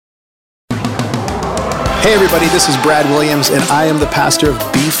Hey everybody, this is Brad Williams and I am the pastor of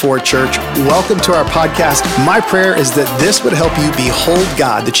B4 Church. Welcome to our podcast. My prayer is that this would help you behold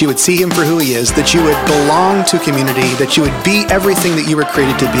God, that you would see him for who he is, that you would belong to community, that you would be everything that you were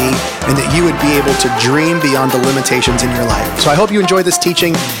created to be, and that you would be able to dream beyond the limitations in your life. So I hope you enjoy this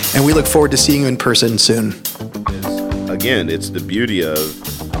teaching and we look forward to seeing you in person soon. Again, it's the beauty of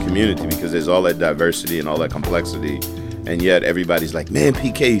community because there's all that diversity and all that complexity. And yet everybody's like, man,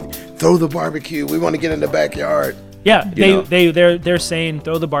 PK, throw the barbecue. We want to get in the backyard. Yeah, they're saying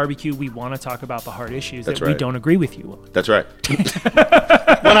throw the barbecue. We want to talk about the hard issues that we don't agree with you on. That's right.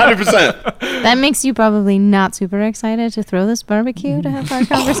 100%. That makes you probably not super excited to throw this barbecue to have hard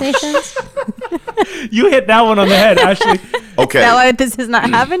conversations. You hit that one on the head, Ashley. Okay. Is that why this has not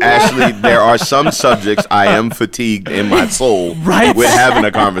happened yet? Ashley, there are some subjects I am fatigued in my soul with having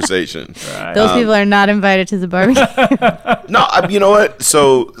a conversation. Right. Those people are not invited to the barbecue. No, you know what?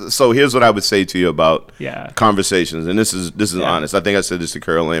 So here's what I would say to you about conversations, and this is honest. I think I said this to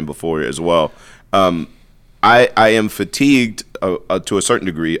Carol Ann before as well. I am fatigued to a certain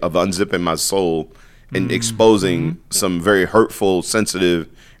degree of unzipping my soul and exposing some very hurtful, sensitive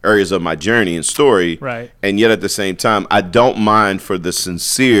areas of my journey and story. Right. And yet at the same time, I don't mind for the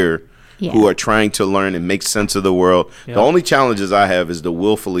sincere who are trying to learn and make sense of the world. The only challenges I have is the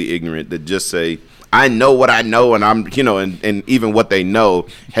willfully ignorant that just say, I know what I know, and I'm, and even what they know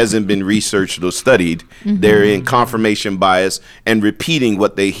hasn't been researched or studied. They're in confirmation bias and repeating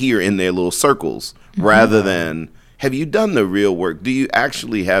what they hear in their little circles rather than, have you done the real work? Do you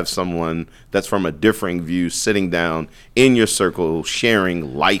actually have someone that's from a differing view sitting down in your circle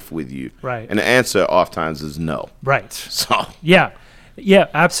sharing life with you? Right. And the answer oftentimes is no. Right. So yeah,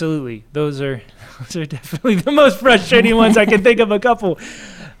 absolutely. Those are definitely the most frustrating ones. I can think of a couple.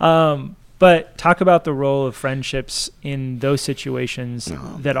 But talk about the role of friendships in those situations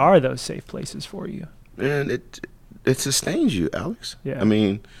that are those safe places for you. And it sustains you, Alex. Yeah. I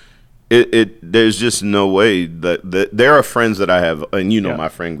mean, there's just no way that there are friends that I have, and my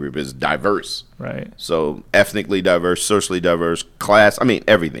friend group is diverse. Right. So ethnically diverse, socially diverse, class, I mean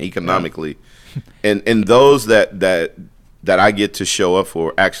everything, economically. And those that I get to show up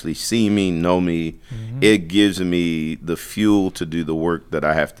for actually see me, know me. It gives me the fuel to do the work that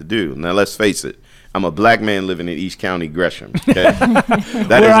I have to do. Now, let's face it. I'm a black man living in East County, Gresham. Okay?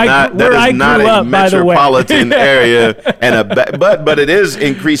 That is not a metropolitan area, but it is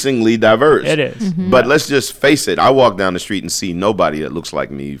increasingly diverse. It is. But let's just face it. I walk down the street and see nobody that looks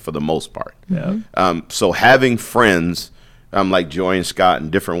like me for the most part. So having friends like Joy and Scott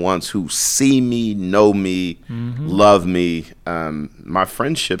and different ones who see me, know me, love me, my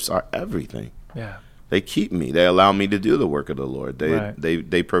friendships are everything. Yeah. They keep me. They allow me to do the work of the Lord.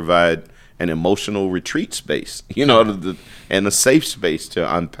 They provide an emotional retreat space, and a safe space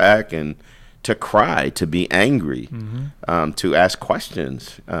to unpack and to cry, to be angry, to ask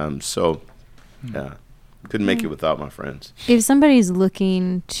questions. Couldn't make it without my friends. If somebody's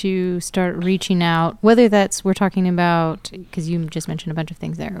looking to start reaching out, whether that's we're talking about, because you just mentioned a bunch of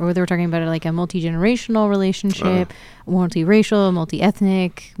things there, or whether we're talking about like a multi-generational relationship, multiracial,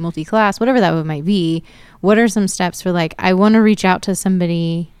 multi-ethnic, multi-class, whatever that might be, what are some steps for like, I want to reach out to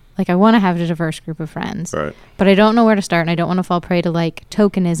somebody, like I want to have a diverse group of friends, but I don't know where to start and I don't want to fall prey to like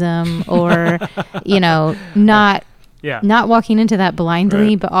tokenism or, not walking into that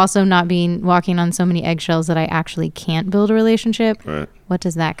blindly, but also not walking on so many eggshells that I actually can't build a relationship. Right. What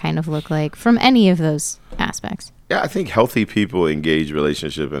does that kind of look like from any of those aspects? Yeah, I think healthy people engage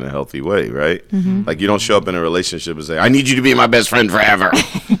relationship in a healthy way, right? Like you don't show up in a relationship and say, I need you to be my best friend forever.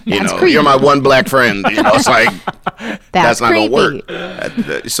 You're my one black friend. It's like, that's not going to work.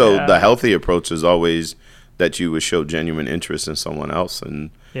 So the healthy approach is always that you would show genuine interest in someone else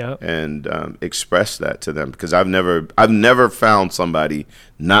and express that to them, because I've never found somebody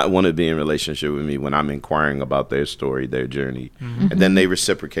not want to be in relationship with me when I'm inquiring about their story, their journey, and then they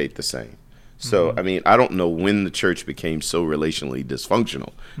reciprocate the same. So I mean, I don't know when the church became so relationally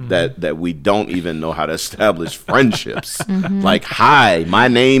dysfunctional that we don't even know how to establish friendships. Like, hi, my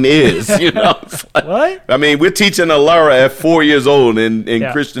name is, What? I mean, we're teaching Alara at 4 years old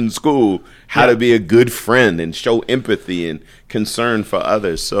in Christian school how to be a good friend and show empathy and concern for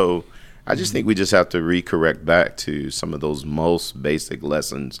others. So I just think we just have to recorrect back to some of those most basic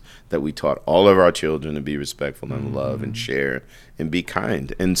lessons that we taught all of our children, to be respectful and love and share and be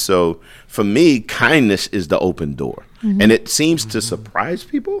kind. And so for me, kindness is the open door. And it seems to surprise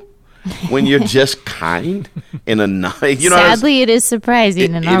people when you're just kind in a nice, Sadly, it is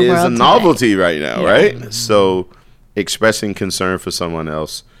surprising in our world. It is a novelty right now, right? So expressing concern for someone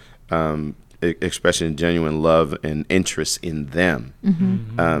else, expressing genuine love and interest in them.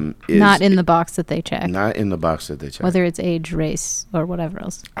 Not in the box that they check. Not in the box that they check. Whether it's age, race, or whatever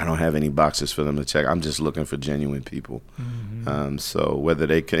else. I don't have any boxes for them to check. I'm just looking for genuine people. So whether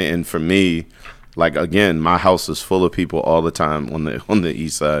they can, and for me, like, again, my house is full of people all the time on the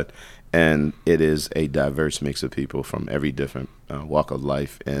east side, and it is a diverse mix of people from every different walk of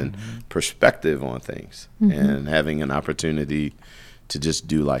life and perspective on things, and having an opportunity to just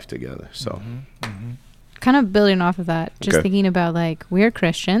do life together. So kind of building off of that, just thinking about, like, we're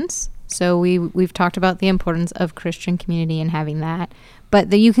Christians, so we've talked about the importance of Christian community and having that, but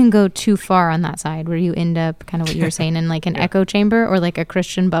that you can go too far on that side where you end up kind of what you were saying in like an echo chamber or like a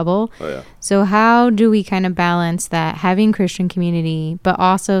Christian bubble. So how do we kind of balance that, having Christian community but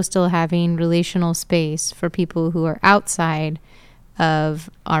also still having relational space for people who are outside of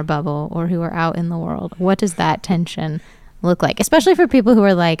our bubble or who are out in the world? What does that tension look like, especially for people who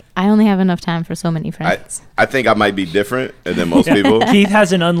are like, I only have enough time for so many friends? I think I might be different than most people. Keith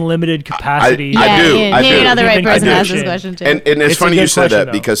has an unlimited capacity. I do. Maybe not the right person to ask this question to. And it's funny you said that,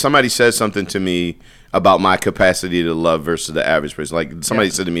 though, because somebody said something to me about my capacity to love versus the average person. Like,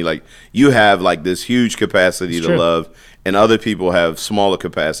 somebody said to me, like, you have like this huge capacity to love, and other people have smaller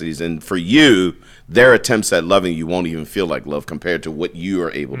capacities, and for you, their attempts at loving you won't even feel like love compared to what you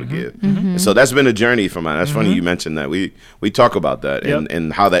are able to give. And so that's been a journey for mine. That's funny you mentioned that. We talk about that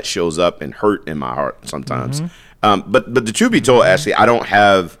and how that shows up and hurt in my heart sometimes. But the truth be told, Ashley, I don't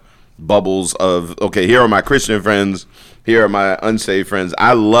have bubbles of, okay, here are my Christian friends, here are my unsaved friends.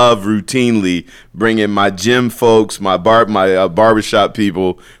 I love routinely bringing my gym folks, my barbershop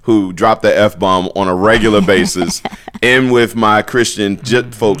people who drop the F-bomb on a regular basis in with my Christian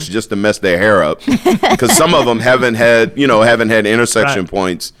folks just to mess their hair up. Because some of them haven't had intersection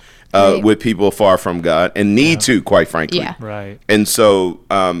points with people far from God and need to, quite frankly. And so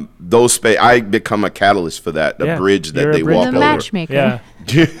I become a catalyst for that, a bridge that they walk over. The matchmaker.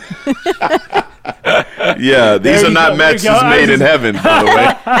 These are not matches made in heaven, by the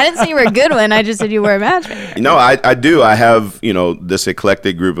way. I didn't say you were a good one. I just said you were a matchmaker. No, I do. I have, this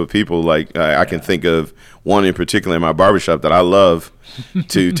eclectic group of people. Like, I can think of one in particular in my barbershop that I love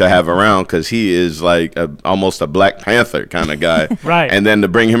to have around, because he is like almost a Black Panther kind of guy. And then to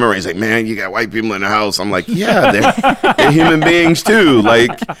bring him around, he's like, man, you got white people in the house. I'm like, yeah, they're human beings too.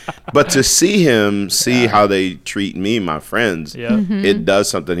 Like, but to see him, how they treat me, my friends, it does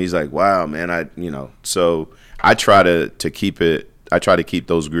something. He's like, wow, man, so I try to keep it. I try to keep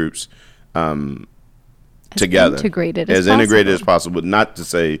those groups together, as integrated as possible. Not to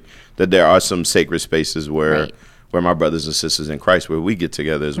say that there are some sacred spaces where my brothers and sisters in Christ, where we get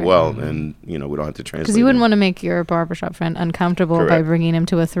together as well, and we don't have to translate. Because you wouldn't want to make your barbershop friend uncomfortable by bringing him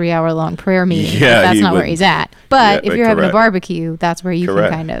to a 3-hour-long prayer meeting. That's not where he's at. But if you're having a barbecue, that's where you can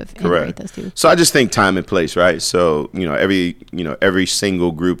kind of integrate those two. So I just think time and place, right? So every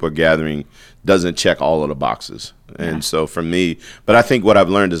single group or gathering doesn't check all of the boxes. And so for me, but I think what I've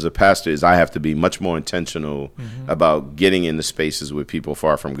learned as a pastor is I have to be much more intentional about getting into spaces with people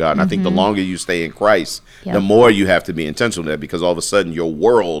far from God. And I think the longer you stay in Christ, the more you have to be intentional there, because all of a sudden your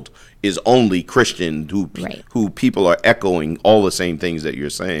world is only Christian, who people are echoing all the same things that you're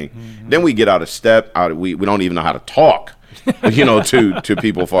saying. Then we get out of step, we don't even know how to talk. to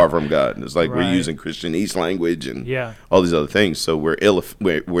people far from God. And it's like we're using Christian East language and all these other things. So we're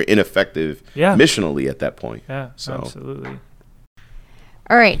ineffective missionally at that point. Absolutely.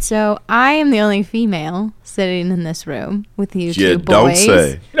 All right, so I am the only female sitting in this room with you two boys. Don't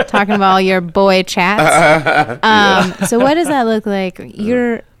say. Talking about all your boy chats. So what does that look like?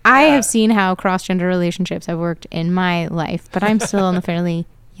 I have seen how cross-gender relationships have worked in my life, but I'm still on the fairly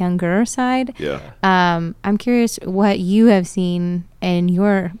younger side. I'm curious what you have seen in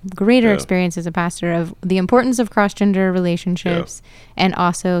your greater experience as a pastor of the importance of cross-gender relationships and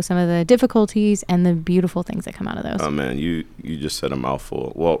also some of the difficulties and the beautiful things that come out of those. Oh man, you just said a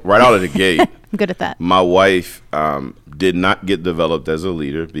mouthful. Well, right out of the gate, I'm good at that. My wife did not get developed as a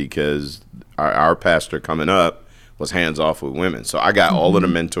leader because our pastor coming up was hands off with women. So I got all of the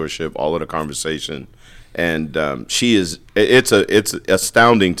mentorship, all of the conversation. And it's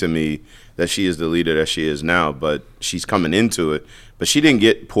astounding to me that she is the leader that she is now, but she's coming into it. But she didn't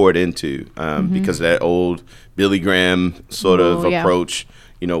get poured into because of that old Billy Graham sort of approach.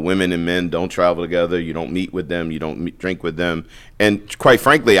 Women and men don't travel together. You don't meet with them. You don't drink with them. And quite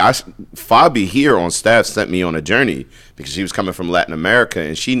frankly, Fabi here on staff sent me on a journey because she was coming from Latin America,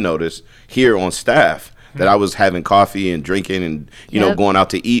 and she noticed here on staff that I was having coffee and drinking and, going out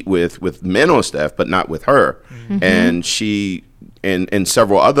to eat with men on staff, but not with her. And she and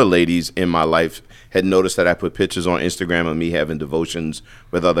several other ladies in my life had noticed that I put pictures on Instagram of me having devotions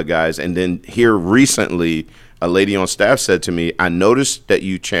with other guys. And then here recently, a lady on staff said to me, I noticed that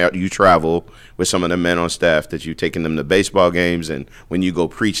you travel with some of the men on staff, that you've taken them to baseball games, and when you go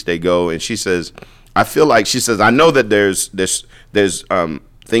preach, they go. And she says, I feel like, she says, I know that there's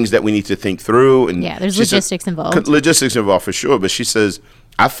things that we need to think through. And there's logistics involved. Logistics involved for sure. But she says,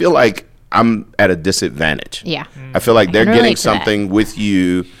 I feel like I'm at a disadvantage. Yeah. I feel like they're getting something with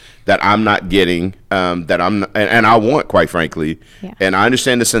you that I'm not getting, and I want, quite frankly. Yeah. And I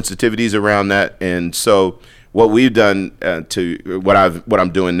understand the sensitivities around that. And so what we've done what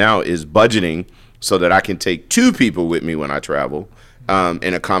I'm doing now is budgeting so that I can take 2 people with me when I travel, and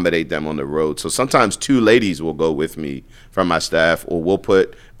accommodate them on the road. So sometimes 2 ladies will go with me from my staff, or we'll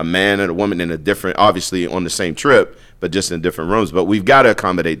put a man and a woman in a different, obviously on the same trip, but just in different rooms. But we've got to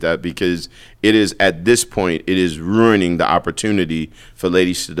accommodate that, because it is, at this point, it is ruining the opportunity for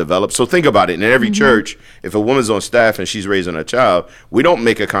ladies to develop. So think about it. In every church, if a woman's on staff and she's raising a child, we don't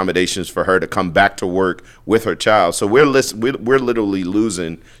make accommodations for her to come back to work with her child. So we're literally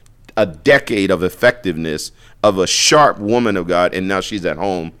losing a decade of effectiveness of a sharp woman of God, and now she's at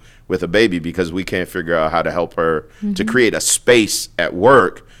home with a baby because we can't figure out how to help her to create a space at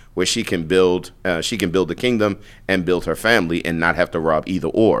work where she can build the kingdom and build her family and not have to rob either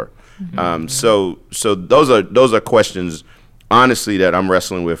or. So those are questions, honestly, that I'm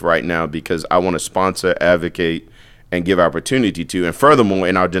wrestling with right now, because I want to sponsor, advocate, and give opportunity to. And furthermore,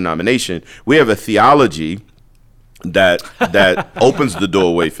 in our denomination, we have a theology that opens the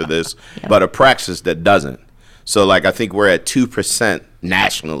doorway for this, but a praxis that doesn't. So, like, I think we're at 2%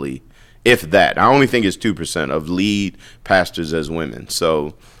 nationally, if that. I only think it's 2% of lead pastors as women.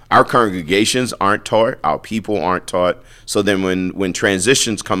 So our congregations aren't taught, our people aren't taught. So then when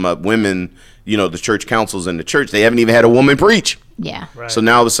transitions come up, women, the church councils in the church, they haven't even had a woman preach. Yeah. Right. So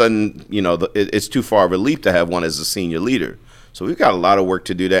now all of a sudden, it's too far of a leap to have one as a senior leader. So we've got a lot of work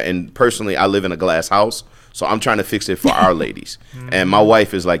to do that. And personally, I live in a glass house, so I'm trying to fix it for our ladies. And my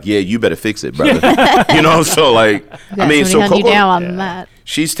wife is like, yeah, you better fix it, brother. So like, so Coco,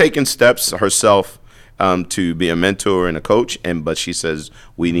 she's taken steps herself to be a mentor and a coach, but she says,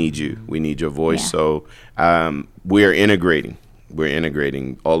 we need you. We need your voice. So we're integrating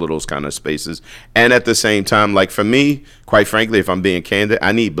all of those kind of spaces. And at the same time, like for me, quite frankly, if I'm being candid,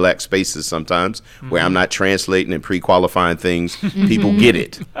 I need black spaces sometimes where I'm not translating and pre-qualifying things. People get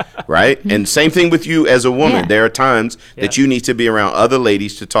it, right? And same thing with you as a woman. There are times that you need to be around other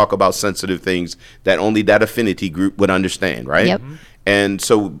ladies to talk about sensitive things that only that affinity group would understand, right? Yep. And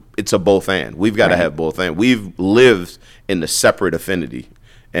so it's a both and. We've got to have both and. We've lived in the separate affinity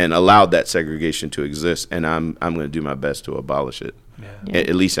and allowed that segregation to exist, and I'm going to do my best to abolish it,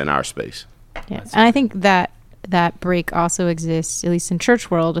 at least in our space. Yeah, and I think that break also exists, at least in church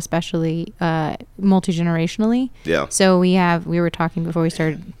world, especially multi-generationally. Yeah. So we were talking before we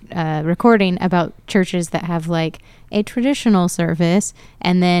started recording about churches that have like a traditional service,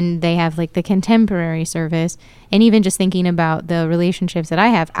 and then they have like the contemporary service. And even just thinking about the relationships that I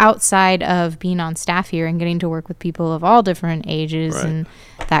have outside of being on staff here and getting to work with people of all different ages and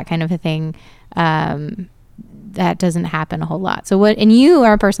that kind of a thing, that doesn't happen a whole lot. So and you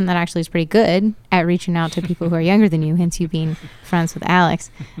are a person that actually is pretty good at reaching out to people who are younger than you, hence you being friends with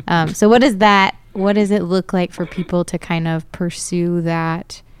Alex. So what does it look like for people to kind of pursue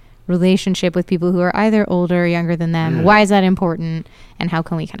that relationship with people who are either older or younger than them? Why is that important, and how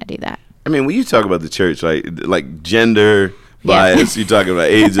can we kind of do that? I mean, when you talk about the church, like gender bias, you talking about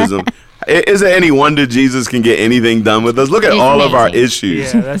ageism. Is it any wonder Jesus can get anything done with us? Look at all of our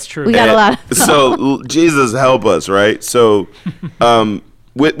issues. Yeah, that's true. We got a lot of so Jesus help us, right? So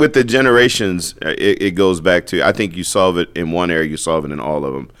with the generations, it goes back to, I think you solve it in one area, you solve it in all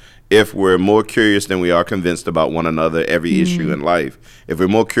of them. If we're more curious than we are convinced about one another, every issue in life, if we're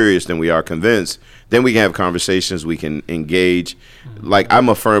more curious than we are convinced, then we can have conversations, we can engage. Like, I'm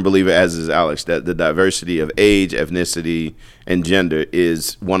a firm believer, as is Alex, that the diversity of age, ethnicity, and gender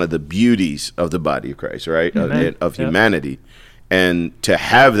is one of the beauties of the body of Christ, right? Of humanity. And to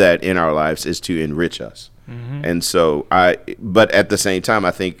have that in our lives is to enrich us. And so but at the same time,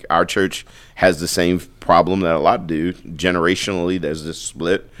 I think our church has the same problem that a lot do. Generationally, there's this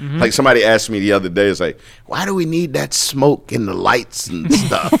split. Like somebody asked me the other day, it's like, why do we need that smoke and the lights and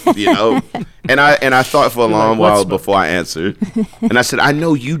stuff, And I thought for a long while before I answered. And I said, I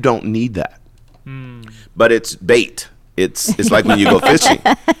know you don't need that. But it's bait. It's like when you go fishing.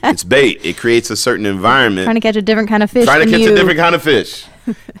 It's bait. It creates a certain environment. Trying to catch a different kind of fish. A different kind of fish.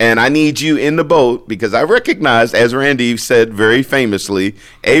 And I need you in the boat because I recognize, as Randy said very famously,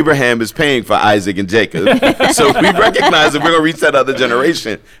 Abraham is paying for Isaac and Jacob. So we recognize if we're going to reach that other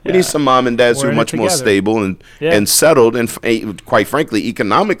generation, we need some mom and dads who are much more stable and settled and, quite frankly,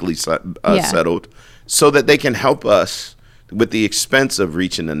 economically settled, so that they can help us with the expense of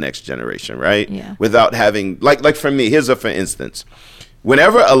reaching the next generation, right? Yeah. Without having, like for me, here's for instance.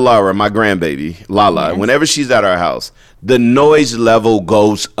 Whenever Alara, my grandbaby, Lala, whenever she's at our house, the noise level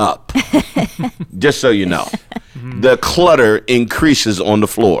goes up. Just so you know. The clutter increases on the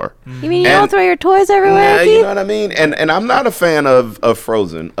floor. You mean you don't throw your toys everywhere, you know what I mean? And I'm not a fan of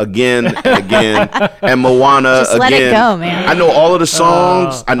Frozen again and again, and Moana Just again. let it go, man. I know all of the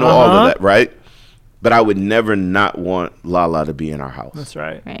songs. I know all of that, right? But I would never not want Lala to be in our house. That's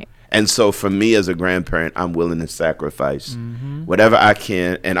right. Right. And so for me as a grandparent, I'm willing to sacrifice whatever I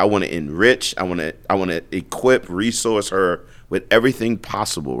can, and I want to enrich. I want to equip, resource her with everything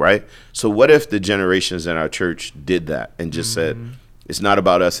possible, right? So what if the generations in our church did that and just said, it's not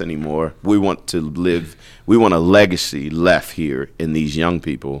about us anymore. We want a legacy left here in these young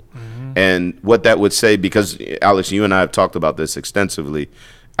people. And what that would say, because Alex, you and I have talked about this extensively,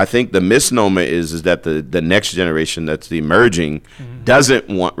 I think the misnomer is that the next generation that's emerging doesn't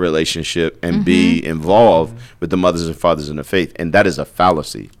want relationship and be involved with the mothers and fathers in the faith. And that is a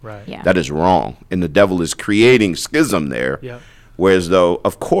fallacy. Right. Yeah. That is wrong. And the devil is creating schism there. Yep. Whereas though,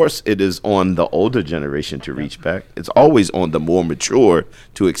 of course, it is on the older generation to reach back. It's always on the more mature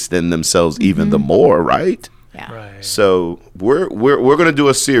to extend themselves even the more, right? Yeah. Right. So we're going to do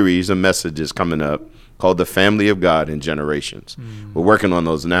a series of messages coming up called The Family of God in Generations. We're working on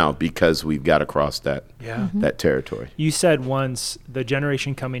those now because we've got to cross that territory. You said once the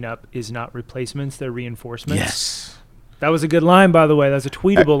generation coming up is not replacements, they're reinforcements. Yes. That was a good line, by the way. That's a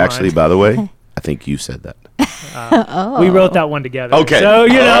tweetable line. Actually, by the way, I think you said that. We wrote that one together. Okay. So,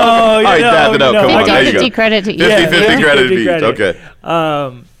 you know. All right, dab it up. Come on, there you go. 50 credit to you. 50-50 credit to each. Okay.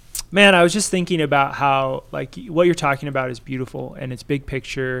 Man, I was just thinking about how, like, what you're talking about is beautiful, and it's big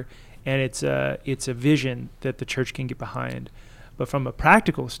picture, and it's a vision that the church can get behind. But from a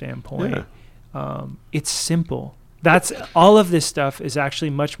practical standpoint, it's simple. That's all of this stuff is actually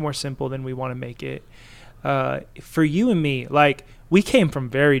much more simple than we want to make it. For you and me, like, we came from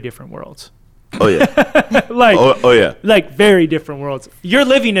very different worlds. Oh yeah. Like, oh yeah. Like very different worlds. You're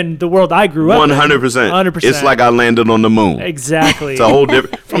living in the world I grew up in. 100%. 100%. It's like I landed on the moon. Exactly. It's a whole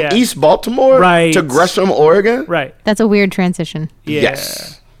different from East Baltimore to Gresham, Oregon. Right. That's a weird transition. Yeah.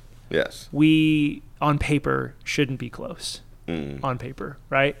 Yes. We on paper shouldn't be close. On paper,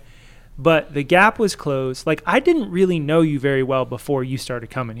 right? But the gap was closed. Like, I didn't really know you very well before you started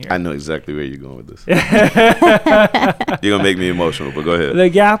coming here. I know exactly where you're going with this. You're going to make me emotional, but go ahead. The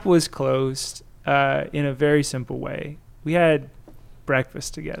gap was closed in a very simple way. We had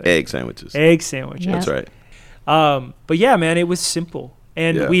breakfast together. Egg sandwiches. Yeah. That's right. But yeah, man, it was simple.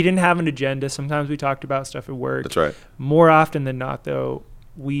 And we didn't have an agenda. Sometimes we talked about stuff at work. That's right. More often than not, though,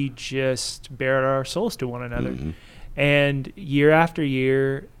 we just bared our souls to one another. And year after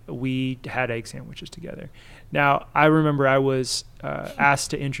year, we had egg sandwiches together. Now, I remember I was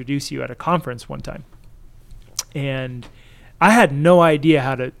asked to introduce you at a conference one time. And I had no idea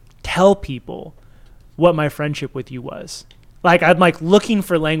how to tell people what my friendship with you was. Like, I'm like looking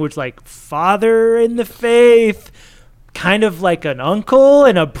for language like father in the faith, kind of like an uncle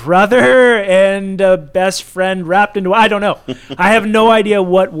and a brother and a best friend wrapped into, I don't know. I have no idea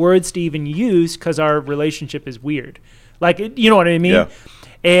what words to even use because our relationship is weird. Like, you know what I mean? Yeah.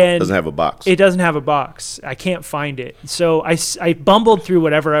 And it doesn't have a box. It doesn't have a box. I can't find it. So I bumbled through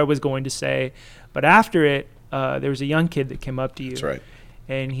whatever I was going to say. But after it, there was a young kid that came up to you. That's right.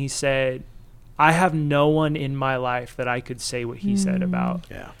 And he said, I have no one in my life that I could say what he said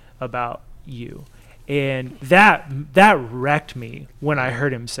about you. And that wrecked me when I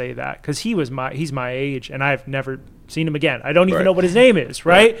heard him say that, because he's my age and I've never seen him again. I don't even know what his name is,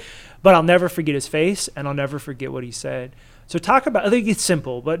 right? But I'll never forget his face and I'll never forget what he said. So talk about, I think it's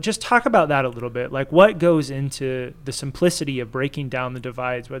simple, but just talk about that a little bit. Like, what goes into the simplicity of breaking down the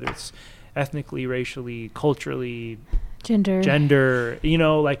divides, whether it's ethnically, racially, culturally, gender, you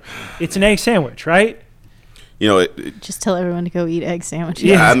know, like, it's an egg sandwich, right? You know, just tell everyone to go eat egg sandwiches.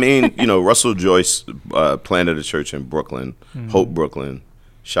 Yeah, I mean, you know, Russell Joyce planted a church in Brooklyn, Hope Brooklyn.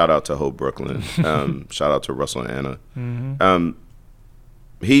 Shout out to Hope Brooklyn. Shout out to Russell and Anna.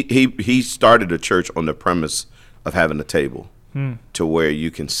 He started a church on the premise of having a table to where you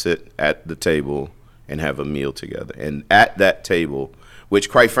can sit at the table and have a meal together. And at that table, which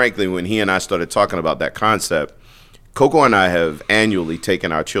quite frankly, when he and I started talking about that concept, Coco and I have annually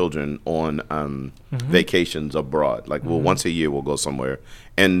taken our children on vacations abroad. Like, well, once a year we'll go somewhere.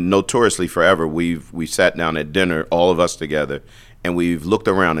 And notoriously forever, we sat down at dinner, all of us together, and we've looked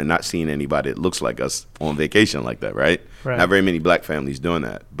around and not seen anybody that looks like us on vacation like that, right? Not very many black families doing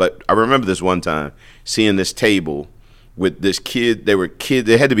that. But I remember this one time seeing this table with this kid. They were kids.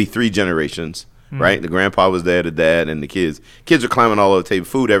 There had to be 3 generations. Right, the grandpa was there, the dad, and the kids. Kids were climbing all over the table,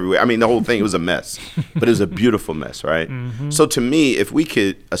 food everywhere. I mean, the whole thing, it was a mess, but it was a beautiful mess, right? So to me, if we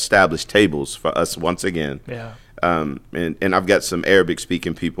could establish tables for us once again, and I've got some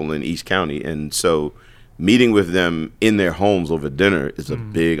Arabic-speaking people in East County, and so meeting with them in their homes over dinner is a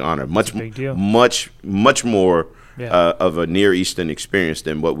big honor, much more of a Near Eastern experience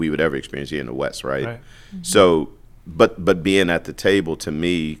than what we would ever experience here in the West, right? So, but being at the table to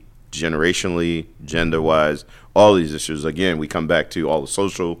me, generationally, gender-wise, all these issues, again, we come back to all the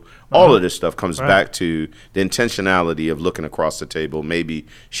social, all of this stuff comes back to the intentionality of looking across the table, maybe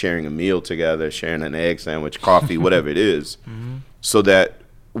sharing a meal together, sharing an egg sandwich, coffee, whatever it is, so that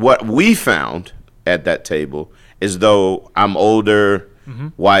what we found at that table is, though I'm older,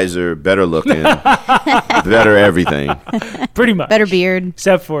 wiser, better looking, better everything. Pretty much. Better beard.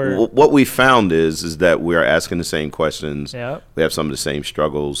 Except for... What we found is that we are asking the same questions. We have some of the same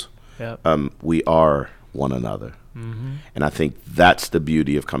struggles. We are one another. And I think that's the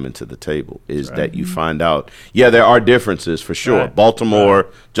beauty of coming to the table, is that you find out, there are differences for sure. Baltimore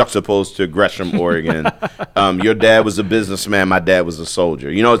juxtaposed to Gresham, Oregon. Your dad was a businessman, my dad was a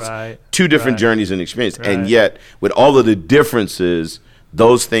soldier. You know, it's 2 different journeys and experience. And yet, with all of the differences,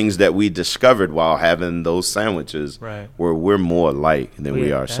 those things that we discovered while having those sandwiches where we're more alike than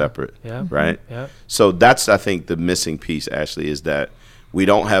we are separate, right? So that's, I think, the missing piece, Ashley, is that we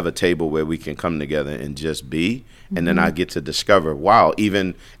don't have a table where we can come together and just be. And then I get to discover, wow,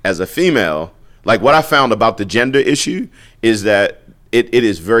 even as a female, like what I found about the gender issue is that it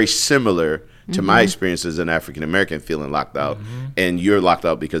is very similar to my experience as an African-American feeling locked out. And you're locked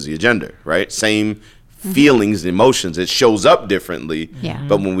out because of your gender, right? Same feelings, emotions. It shows up differently.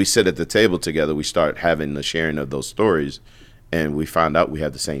 But when we sit at the table together, we start having the sharing of those stories. And we find out we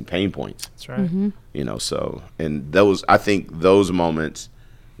have the same pain points. That's right. You know, so, and those, I think those moments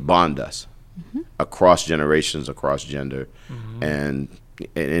bond us across generations, across gender. And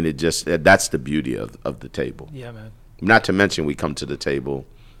it just, that's the beauty of the table. Yeah, man. Not to mention we come to the table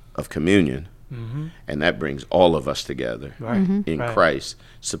of communion, and that brings all of us together in Christ,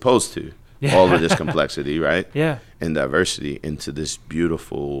 supposed to. All of this complexity, right? And diversity into this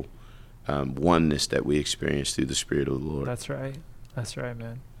beautiful oneness that we experience through the Spirit of the Lord. That's right. That's right,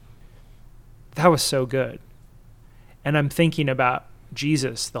 man. That was so good. And I'm thinking about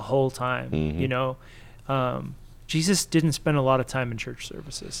Jesus the whole time, you know. Jesus didn't spend a lot of time in church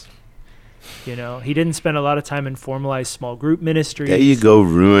services. You know, he didn't spend a lot of time in formalized small group ministries. There you go,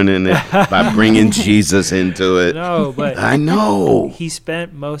 ruining it by bringing Jesus into it. No, but I know. He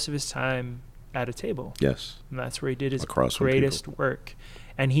spent most of his time at a table. Yes. And that's where he did his Across from greatest work.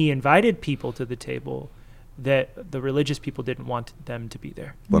 And he invited people to the table that the religious people didn't want them to be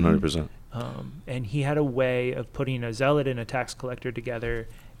there. 100%. And he had a way of putting a zealot and a tax collector together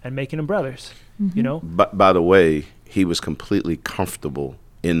and making them brothers, you know? But by the way, he was completely comfortable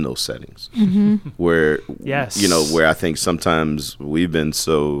in those settings where, you know, where I think sometimes we've been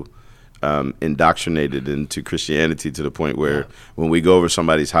so indoctrinated into Christianity to the point where when we go over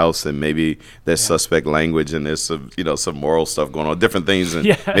somebody's house and maybe there's suspect language and there's some, you know, some moral stuff going on, different things, and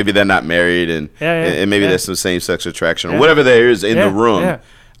maybe they're not married and maybe there's some same-sex attraction or whatever there is in the room.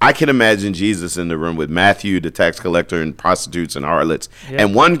 I can imagine Jesus in the room with Matthew, the tax collector, and prostitutes and harlots.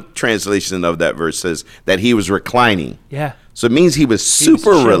 And one translation of that verse says that he was reclining. So it means he was super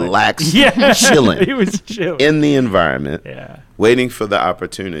relaxed, chilling. He was chilling in the environment, waiting for the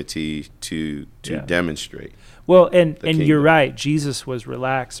opportunity to demonstrate. Well, and you're right. Jesus was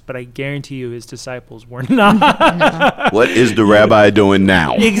relaxed, but I guarantee you his disciples were not. What is the rabbi doing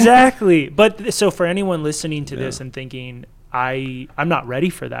now? Exactly. But so for anyone listening to this and thinking, I'm not ready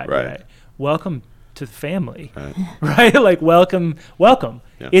for that yet, welcome to the family, right? Like, welcome.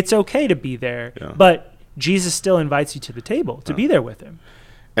 It's okay to be there, but Jesus still invites you to the table to be there with him.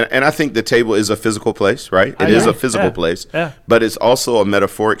 And I think the table is a physical place, right? It is a physical place, but it's also a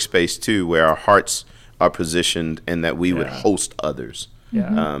metaphoric space too, where our hearts are positioned and that we would host others.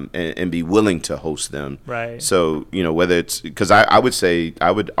 And be willing to host them. Right. So, you know, whether it's, because I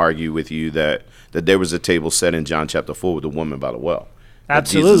would argue with you that there was a table set in John chapter 4 with the woman by the well.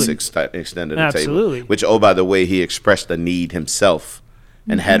 Absolutely. Jesus extended the table. Which, oh, by the way, he expressed the need himself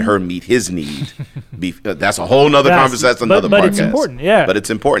and had her meet his need. That's a whole nother conversation. That's another podcast. But it's important, yeah. But it's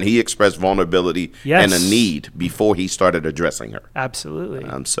important. He expressed vulnerability Yes. and a need before he started addressing her. Absolutely.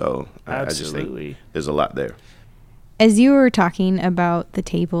 So I just think there's a lot there. As you were talking about the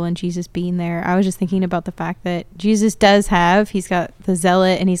table and Jesus being there, I was just thinking about the fact that Jesus he's got the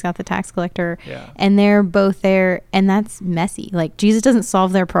zealot and he's got the tax collector, and they're both there, and that's messy. Like, Jesus doesn't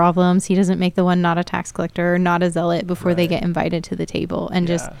solve their problems. He doesn't make the one not a tax collector or not a zealot before they get invited to the table. And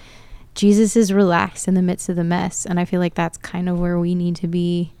just, Jesus is relaxed in the midst of the mess, and I feel like that's kind of where we need to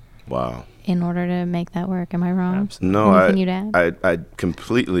be. Wow. In order to make that work. Am I wrong? Absolutely. No, Anything you'd add? I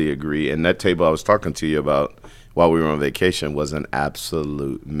completely agree. And that table I was talking to you about while we were on vacation was an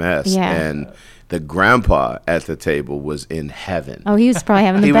absolute mess. Yeah. And the grandpa at the table was in heaven. Oh, he was probably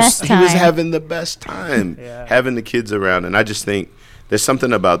having the best time. He was having the best time, having the kids around. And I just think there's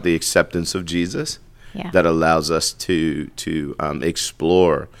something about the acceptance of Jesus that allows us to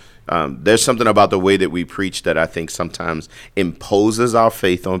explore. There's something about the way that we preach that I think sometimes imposes our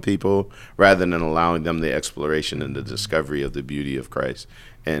faith on people rather than allowing them the exploration and the discovery of the beauty of Christ.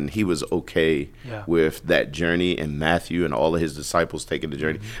 And he was okay with that journey, and Matthew and all of his disciples taking the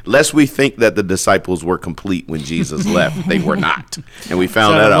journey. Lest we think that the disciples were complete when Jesus left. They were not. And we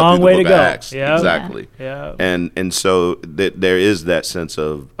found that out through the book of Acts. Yeah. Exactly. Yeah. And so there is that sense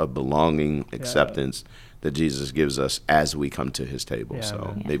of belonging, acceptance that Jesus gives us as we come to his table.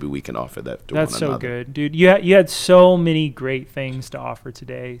 Maybe we can offer that to one another. That's so good, dude. You had so many great things to offer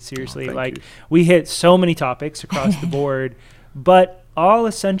today. Seriously, we hit so many topics across the board, but all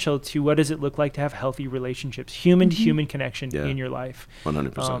essential to what does it look like to have healthy relationships, human-to-human connection in your life.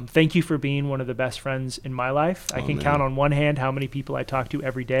 100%. Thank you for being one of the best friends in my life. I can count on one hand how many people I talk to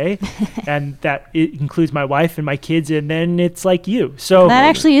every day, and that it includes my wife and my kids, and then it's like you. So that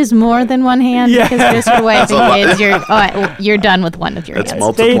actually is more than one hand because there's your wife and kids. You're done with one of your hands.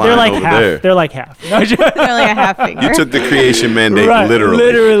 Multiplying they're like over half. there. They're like half. They're like a half finger. You took the creation mandate literally.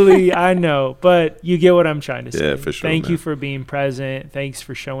 Literally, I know, but you get what I'm trying to say. Yeah, for sure. Thank you for being present. Thanks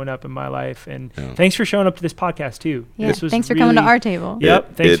for showing up in my life, and thanks for showing up to this podcast too. Yeah, thanks for coming to our table.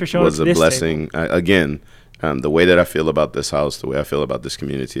 Yep, thanks for showing up to this table. It was a blessing. Again, the way that I feel about this house, the way I feel about this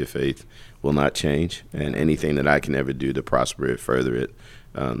community of faith will not change, and anything that I can ever do to prosper it, further it,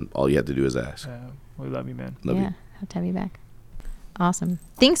 all you have to do is ask. We love you, man. Love you. Have to have you back. Awesome.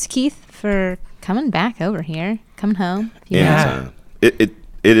 Thanks, Keith, for coming back over here, coming home. Anytime. It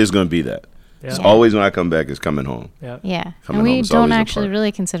is going to be that. It's always when I come back, it's coming home. Yeah. And we don't actually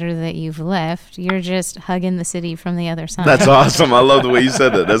really consider that you've left. You're just hugging the city from the other side. That's awesome. I love the way you said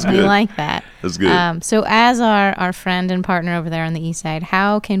that. That's good. We like that. That's good. So as our friend and partner over there on the east side,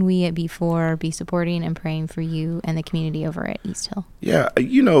 how can we at B4 be supporting and praying for you and the community over at East Hill? Yeah.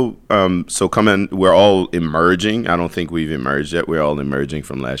 So we're all emerging. I don't think we've emerged yet. We're all emerging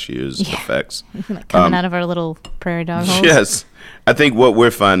from last year's effects. Like coming out of our little prairie dog holes. Yes. I think what we're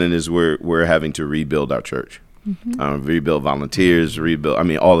finding is we're having to rebuild our church, rebuild volunteers,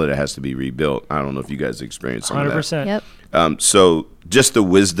 all of it has to be rebuilt. I don't know if you guys experienced some 100%. of that. Yep. So just the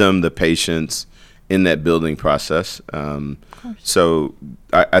wisdom, the patience in that building process. So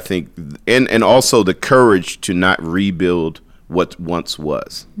I think, and also the courage to not rebuild what once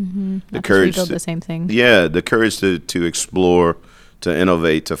was. Mm-hmm. The courage to rebuild the same thing. Yeah, the courage to explore, to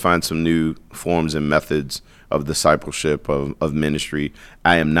innovate, to find some new forms and methods of discipleship, of ministry.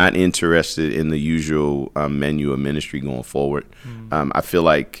 I am not interested in the usual menu of ministry going forward. I feel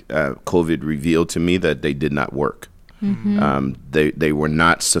like COVID revealed to me that they did not work. They were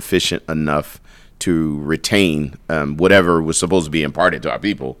not sufficient enough to retain whatever was supposed to be imparted to our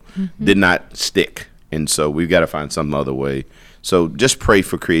people, did not stick. And so we've got to find some other way. So just pray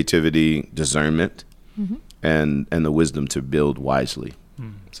for creativity, discernment, and the wisdom to build wisely.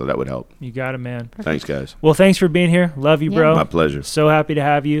 So that would help. You got it, man. Perfect. Thanks, guys. Well, thanks for being here. Love you, bro. My pleasure. So happy to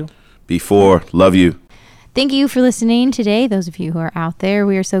have you. B4, love you. Thank you for listening today, those of you who are out there.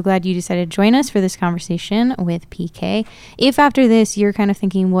 We are so glad you decided to join us for this conversation with PK. If after this you're kind of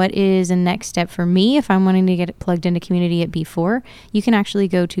thinking, what is a next step for me if I'm wanting to get plugged into community at B4, you can actually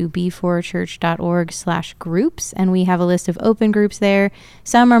go to b4church.org/groups, and we have a list of open groups there.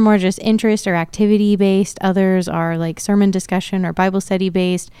 Some are more just interest or activity based. Others are like sermon discussion or Bible study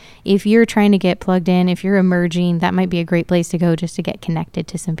based. If you're trying to get plugged in, if you're emerging, that might be a great place to go just to get connected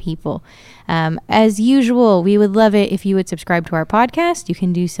to some people. As usual, we would love it if you would subscribe to our podcast. You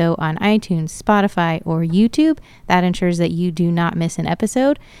can do so on iTunes, Spotify, or YouTube. That ensures that you do not miss an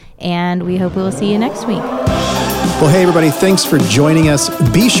episode, and we hope we will see you next week. Well, hey, everybody, thanks for joining us.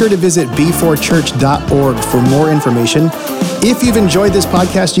 Be sure to visit b4church.org for more information. If you've enjoyed this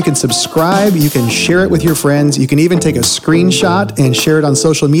podcast, you can subscribe, you can share it with your friends, you can even take a screenshot and share it on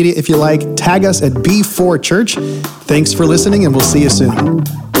social media if you like. Tag us at B4 Church. Thanks for listening, and we'll see you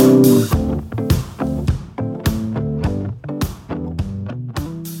soon.